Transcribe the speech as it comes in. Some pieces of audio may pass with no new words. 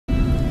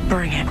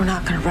Bring it. We're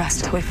not gonna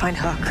rest till we find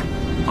Hook.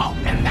 Oh,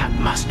 and that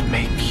must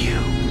make you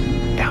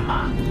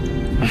Emma.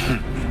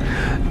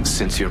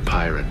 Since your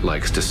pirate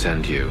likes to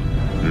send you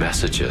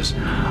messages,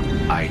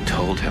 I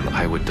told him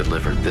I would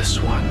deliver this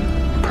one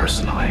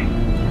personally.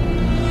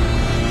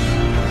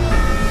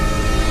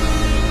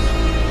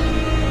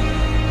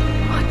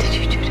 What did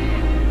you do to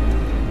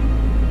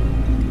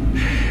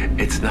him?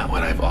 It's not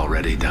what I've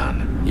already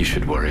done you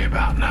should worry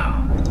about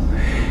now.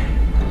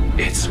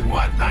 It's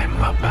what I'm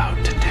about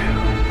to do.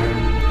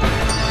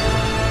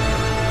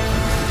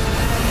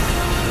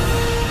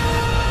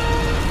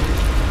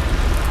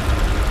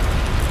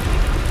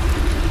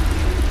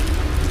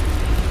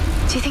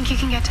 Do you think you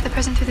can get to the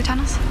prison through the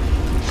tunnels?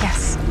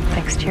 Yes,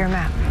 thanks to your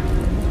map.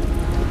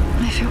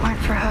 If it weren't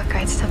for Hook,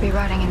 I'd still be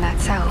rotting in that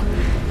cell.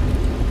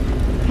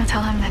 You'll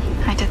tell him that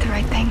I did the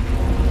right thing.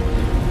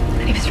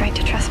 That he was right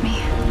to trust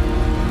me.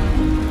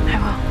 I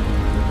will.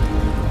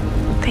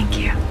 Thank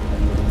you.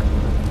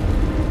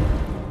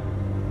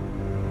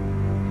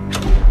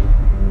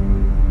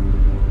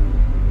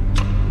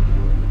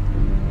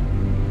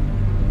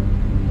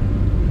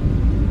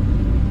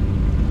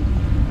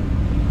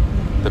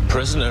 The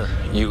prisoner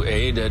you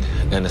aided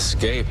and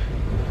escape,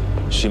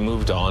 she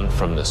moved on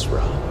from this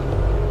realm.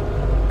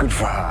 Good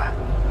for her.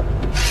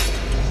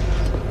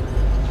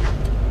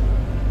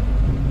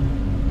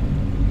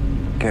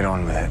 Get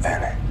on with it,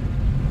 then.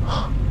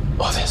 Oh,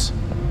 this.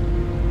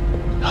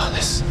 Oh,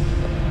 this.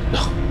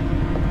 No.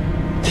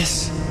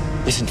 This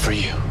isn't for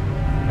you.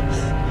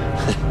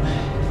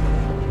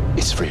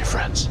 It's for your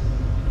friends.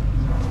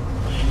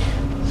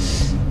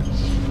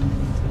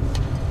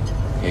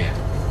 Yeah.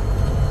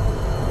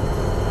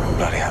 What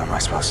bloody hell am I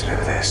supposed to do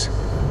with this?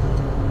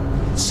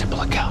 Simple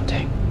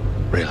accounting,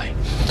 really.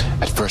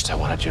 At first, I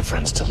wanted your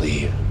friends to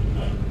leave.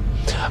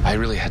 I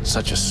really had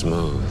such a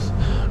smooth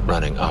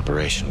running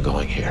operation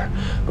going here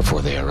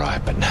before they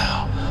arrived, but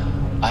now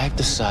I've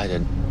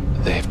decided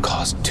they've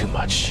caused too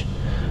much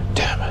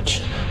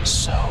damage.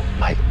 So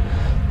my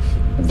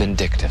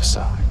vindictive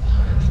side,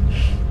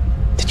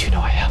 did you know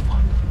I have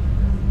one?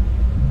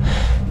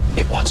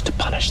 It wants to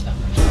punish them.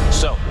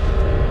 So,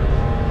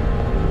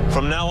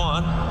 from now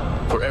on,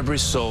 for every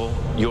soul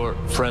your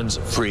friends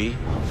free,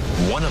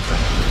 one of them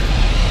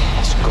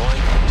is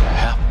going to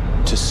have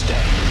to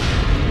stay.